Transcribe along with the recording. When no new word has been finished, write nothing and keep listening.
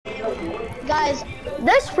Guys,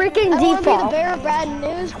 This freaking I don't want to be the default. bearer of bad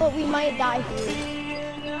news, but we might die here.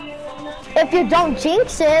 If you don't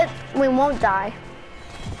jinx it, we won't die.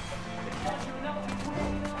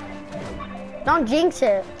 Don't jinx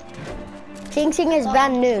it. Jinxing is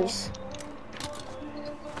bad news.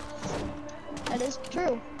 That is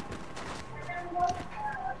true.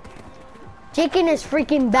 Jinxing is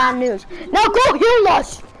freaking bad news. Now go heal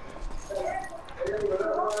us!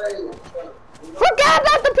 Forget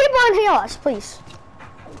about the people and heal us, please.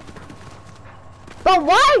 But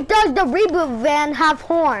why does the reboot van have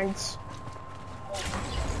horns?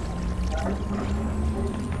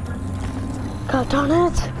 God darn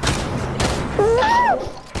it. No!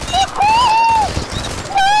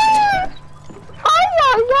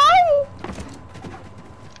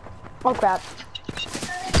 Oh crap.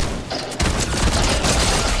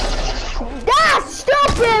 That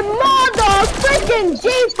stupid mother freaking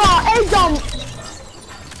default is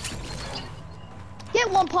Get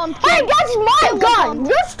one pumpkin. Hey, that's my Get one gun! pumpkin.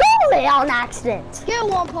 You stole it on accident! Get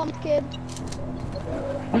one pumpkin.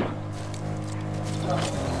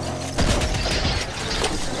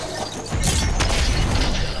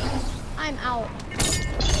 I'm out.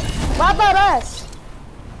 What about us?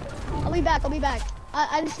 I'll be back.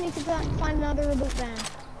 I just need to find another reboot van.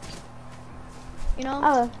 You know?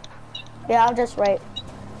 Oh. Yeah, I'll just write.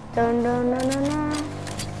 Dun, dun, dun, dun, dun.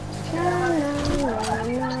 Dun, dun,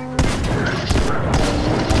 dun, dun.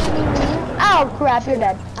 Oh crap, you're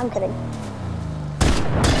dead. I'm kidding.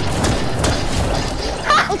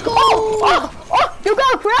 Ha! Let's go! Oh, you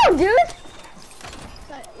got a crown, dude!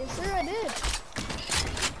 Yes, sir, I did.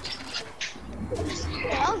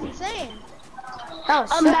 That was insane. That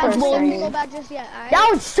was I'm super not going to sane. go back just yet, alright? That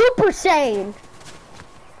was super sane.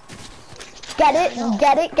 Get it, No.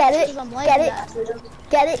 get it, get it, Because I'm like get it, that.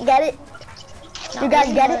 get it, get it. Not You guys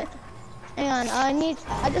really, get but- it? Hang on,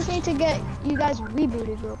 I just need to get you guys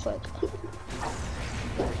rebooted real quick.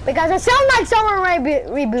 Because it sounds like someone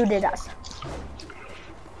rebooted us.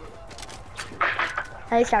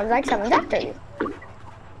 It sounds like someone's after you.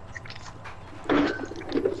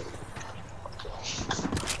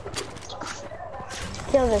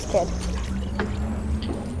 Kill this kid.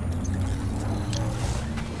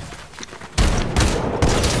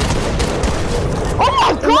 Oh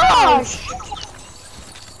my gosh!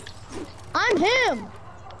 I'm him!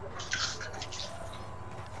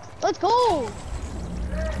 Let's go!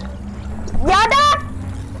 Yada?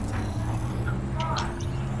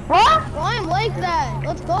 What? Bro, I'm like that.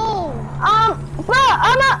 Let's go! Bro,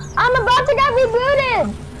 I'm about to get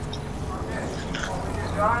rebooted.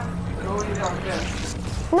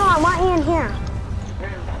 No, I want you in here.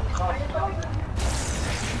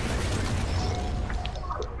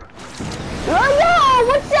 Yo,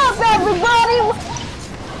 what's up, everybody?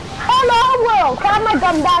 Hello, world. Can I have my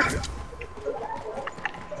gun back?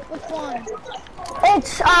 Which one?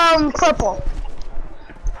 It's, purple.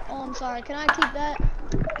 Oh, I'm sorry. Can I keep that?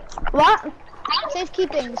 What?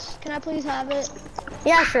 Safekeepings. Can I please have it?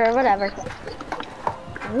 Yeah, sure, whatever.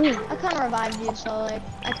 I kind of revived you, so like,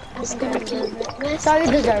 I think I deserve it. So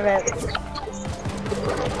you deserve it.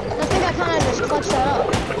 I think I kind of just clutched that up.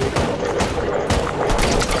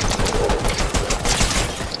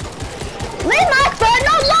 Leave my friend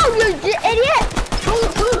alone, you idiot!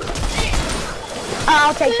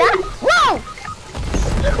 I'll take that. Whoa!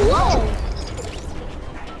 Whoa!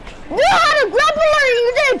 You had a grappler,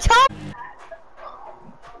 you didn't tell.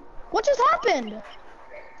 What just happened?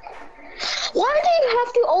 Why do you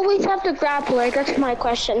have to always have the grappler? That's my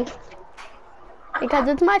question. Because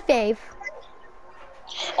it's my fave.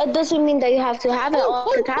 It doesn't mean that you have to have it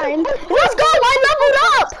all the time. Let's go! I leveled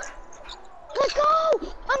up! Let's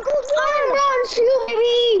go! I'm gold I'm one! on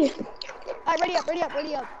Scooby! Alright,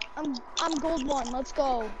 ready up. I'm gold one. Let's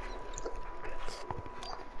go.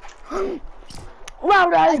 Wow,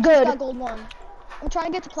 that I is just good. got gold one. I'm trying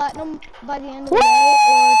to get to platinum by the end of the Woo! day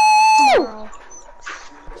or tomorrow.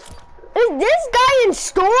 Is this guy in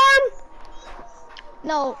Storm?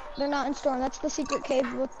 No, they're not in Storm. That's the secret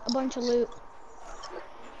cave with a bunch of loot.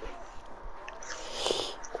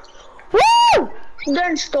 Woo! They're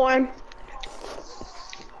in Storm.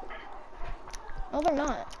 No, they're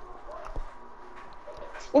not.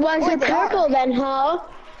 Why is Or it they purple are. then, huh?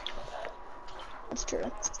 That's true.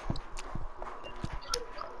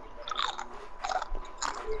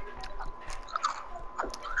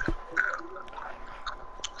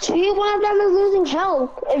 See, one of them is losing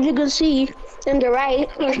health, if you can see, in the right,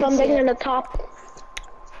 or something in the top.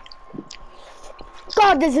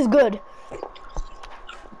 God, this is good.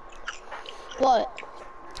 What?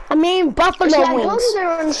 I mean, buffalo See, I told wings. you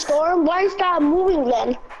they're in Storm. Why is that moving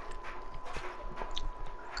then?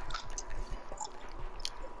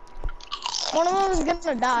 One of them is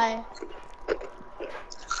gonna die.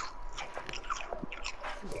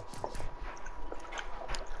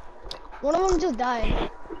 One of them just died.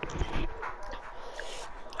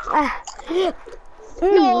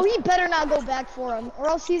 No, he better not go back for him, or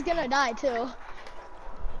else he's gonna die too.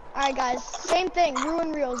 Alright guys, same thing,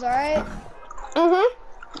 ruin reels, alright?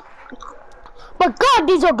 But God,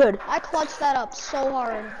 these are good. I clutched that up so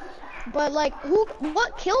hard. But like,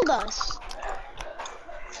 what killed us?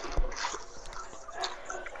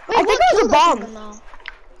 Wait, I think it was a bomb.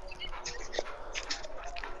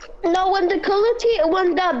 No, when the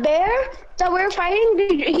bear that we were fighting,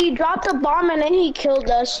 he dropped a bomb and then he killed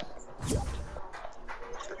us.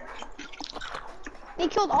 He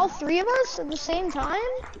killed all three of us at the same time?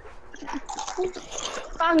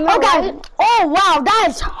 Okay. Oh wow, that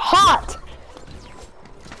is hot.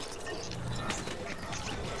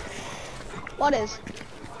 What is?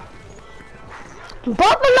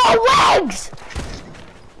 Buffalo legs!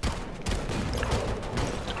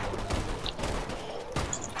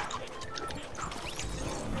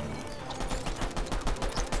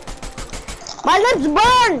 My lips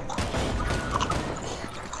burn!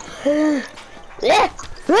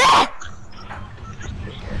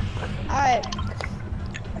 Alright.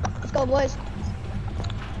 Let's go, boys.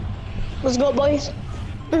 Let's go, boys.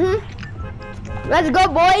 Let's go,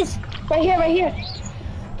 boys. Right here, right here.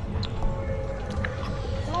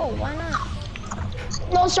 No, why not?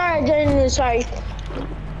 No, sorry, I didn't. Sorry.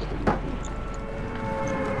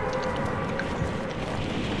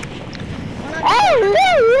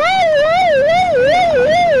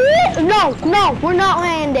 No, we're not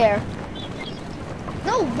landing there.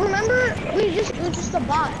 No, remember? It was just a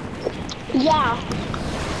bot. Yeah.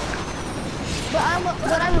 But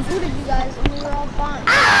I recruited you guys and we were all fine.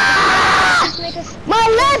 Just make us My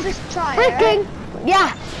lips! just try, Freaking! right?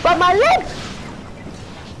 Yeah, but my lips!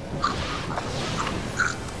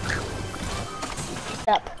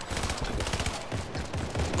 Up.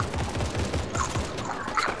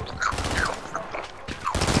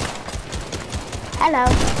 Hello.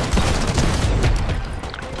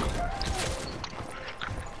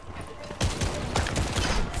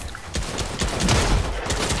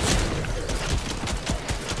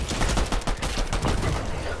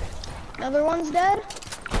 Another one's dead.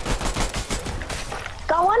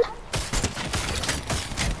 Got one?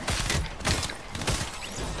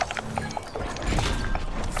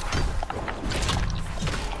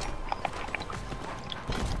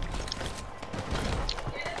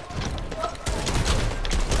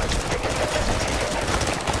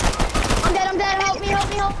 I'm dead, help me.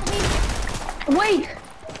 Wait.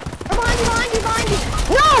 Behind you.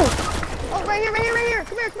 No! Oh, right here.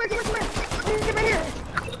 Come here. Right here.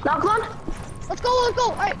 Knock one? Let's go.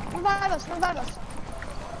 Alright, revive us.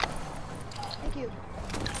 Thank you.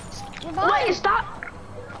 Revive. Wait, stop.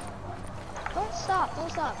 Don't stop.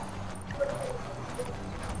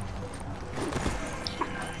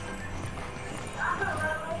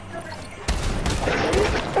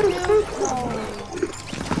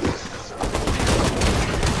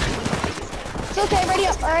 It's okay, ready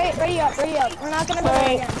up, alright? Ready up. We're not gonna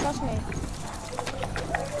die again, trust me.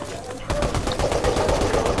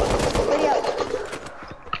 Ready up.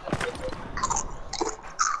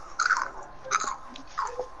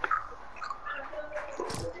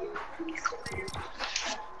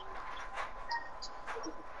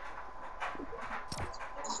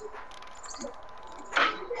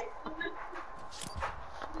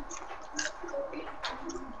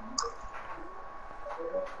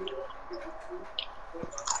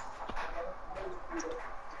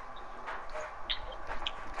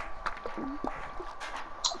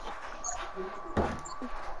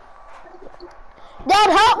 Dad,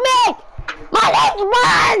 help me! My legs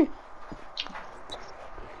burn!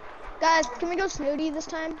 Guys, can we go Snooty this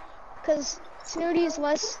time? Because Snooty is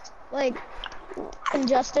less, like,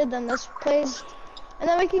 congested than this place. And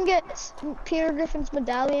then we can get Peter Griffin's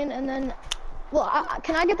medallion, and then... Well,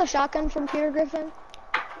 can I get the shotgun from Peter Griffin?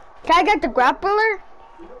 Can I get the grappler?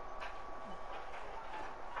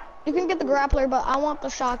 You can get the grappler, but I want the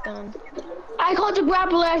shotgun. I called the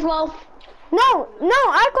grappler as well. No,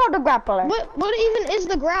 I called the grappler. What even is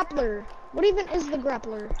the grappler?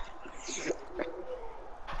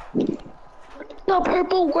 The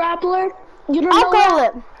purple grappler. You don't I know call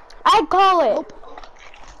that? it. I call it. Nope.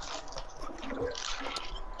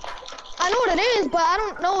 I know what it is, but I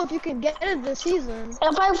don't know if you can get it this season.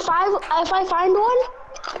 If I find one,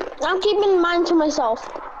 I'm keeping mine to myself.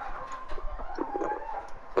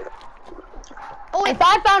 Oh, wait. If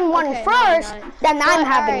I found one Okay, first, no, I got it. then I'm But,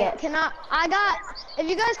 having alright, it. I got, if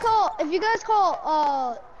you guys call,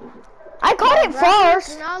 I caught it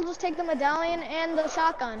first. Now I'll just take the medallion and the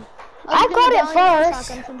shotgun. I caught it first.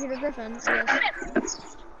 Shotgun from Peter Griffin, I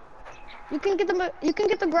guess. You can get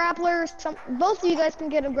the grappler. Both of you guys can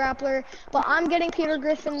get a grappler, but I'm getting Peter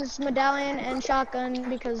Griffin's medallion and shotgun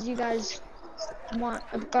because you guys want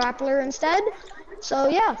a grappler instead. So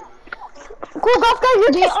yeah. Cool Golf Guy,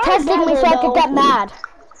 you're just testing me so I could get mad.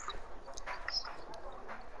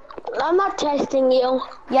 I'm not testing you.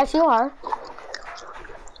 Yes, you are.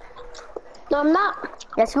 No, I'm not.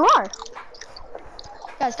 Yes, you are.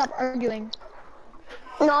 Guys, stop arguing.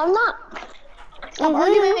 No, I'm not. Stop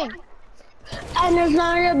arguing. And it's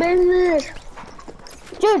none of your business.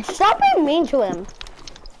 Dude, stop being mean to him.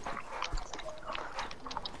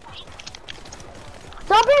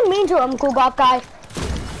 Stop being mean to him, Cool Golf Guy.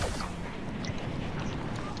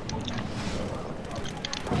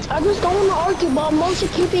 I just don't want to argue, but I'm mostly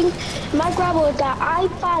keeping my grappler that I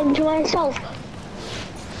find to myself.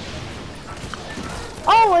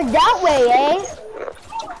 Oh, it's that way, eh?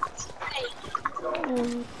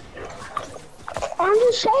 I'm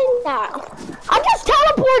just saying that. I just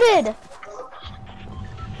teleported!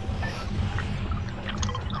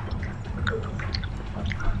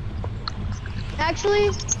 Actually,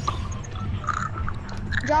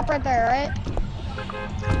 drop right there, right?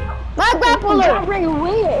 My grappler! Drop right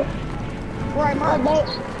where? Where I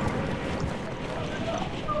marked.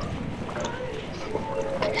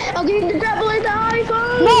 I'll give the grappler the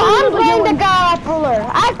iPhone. No, I'm playing the grappler.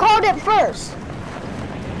 I called it first.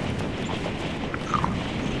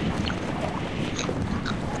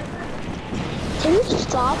 Can you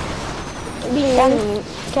stop being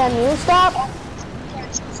Can you stop?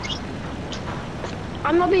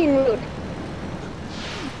 I'm not being rude.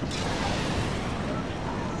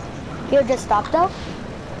 You just stop though?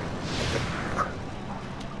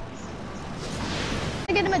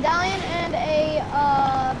 I get a medallion and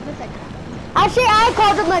a mythic. Actually, I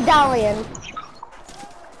called the medallion.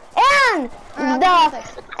 And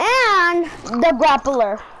the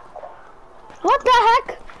grappler. What the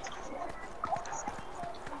heck?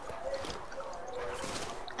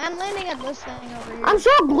 I'm landing at this thing over here. I'm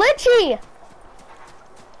so glitchy.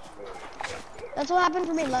 That's what happened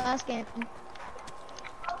for me last game.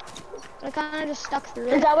 I kind of just stuck through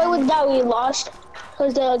it. Is that why we lost?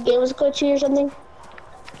 Because the game was glitchy or something?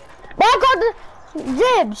 But I got the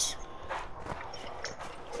dibs.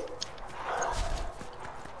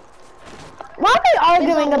 Why are we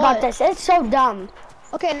arguing about this? It's so dumb.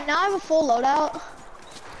 Okay, now I have a full loadout.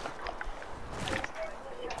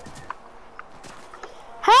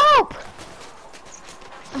 Help!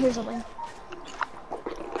 Oh, here's something.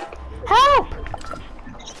 Help!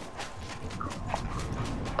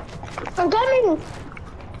 I'm coming!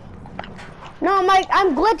 No,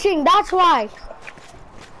 I'm glitching, that's why.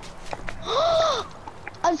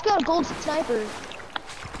 I just got a gold sniper.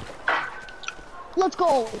 Let's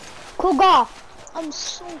go. Cool golf. I'm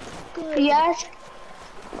so good. Yes.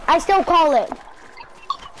 I still call it.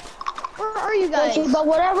 Where are you guys? Okay, but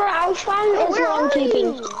whatever I find is Where what I'm are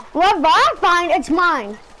keeping. you? Whatever I find, it's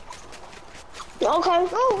mine. Okay.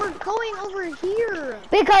 Bro, we're going over here.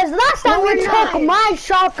 Because last time No, you we're took not. my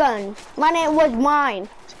shotgun when it was mine.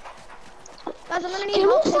 Guys, I'm gonna need Can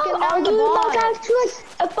help we taking stop down the arguing about boss. that to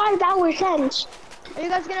a 5 hour sense? Are you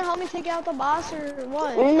guys gonna help me take out the boss or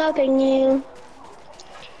what? Nothing new.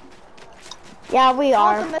 Yeah, we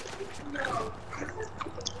are.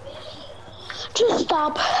 Just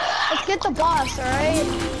stop. Let's get the boss, alright?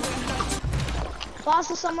 Boss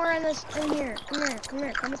is somewhere in here. Come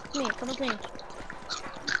here, come with me, come with me.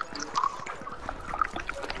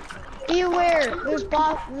 Be aware,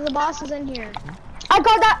 the boss is in here. I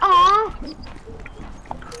got that,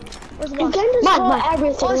 Where's the You boss? can just call Mine.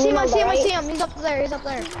 everything. Oh, I see him, you I know see him, that, I see right? him. He's up there, he's up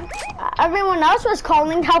there. Everyone else was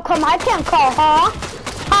calling, how come I can't call, huh?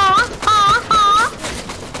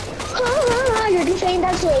 You're just saying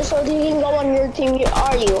that so you can go on your team,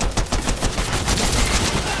 are you?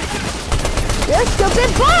 You're stupid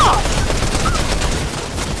boss!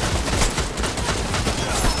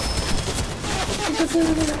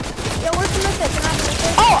 Yo, where's the mythic? Can I have the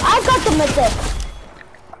mythic? Oh, I got the mythic.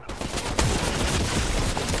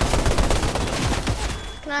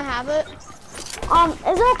 Can I have it?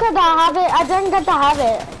 Is it okay to have it? I didn't get to have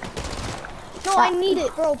it. No, I need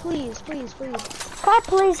it, bro. Please, please, please. Can I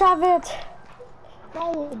please have it?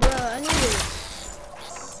 No, bro, I need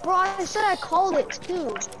it. Bro, I said I called it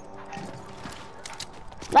too.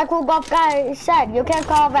 Like what Bob Guy said, you can't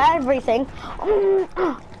call everything.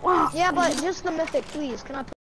 Yeah, but just the mythic, please. Can I?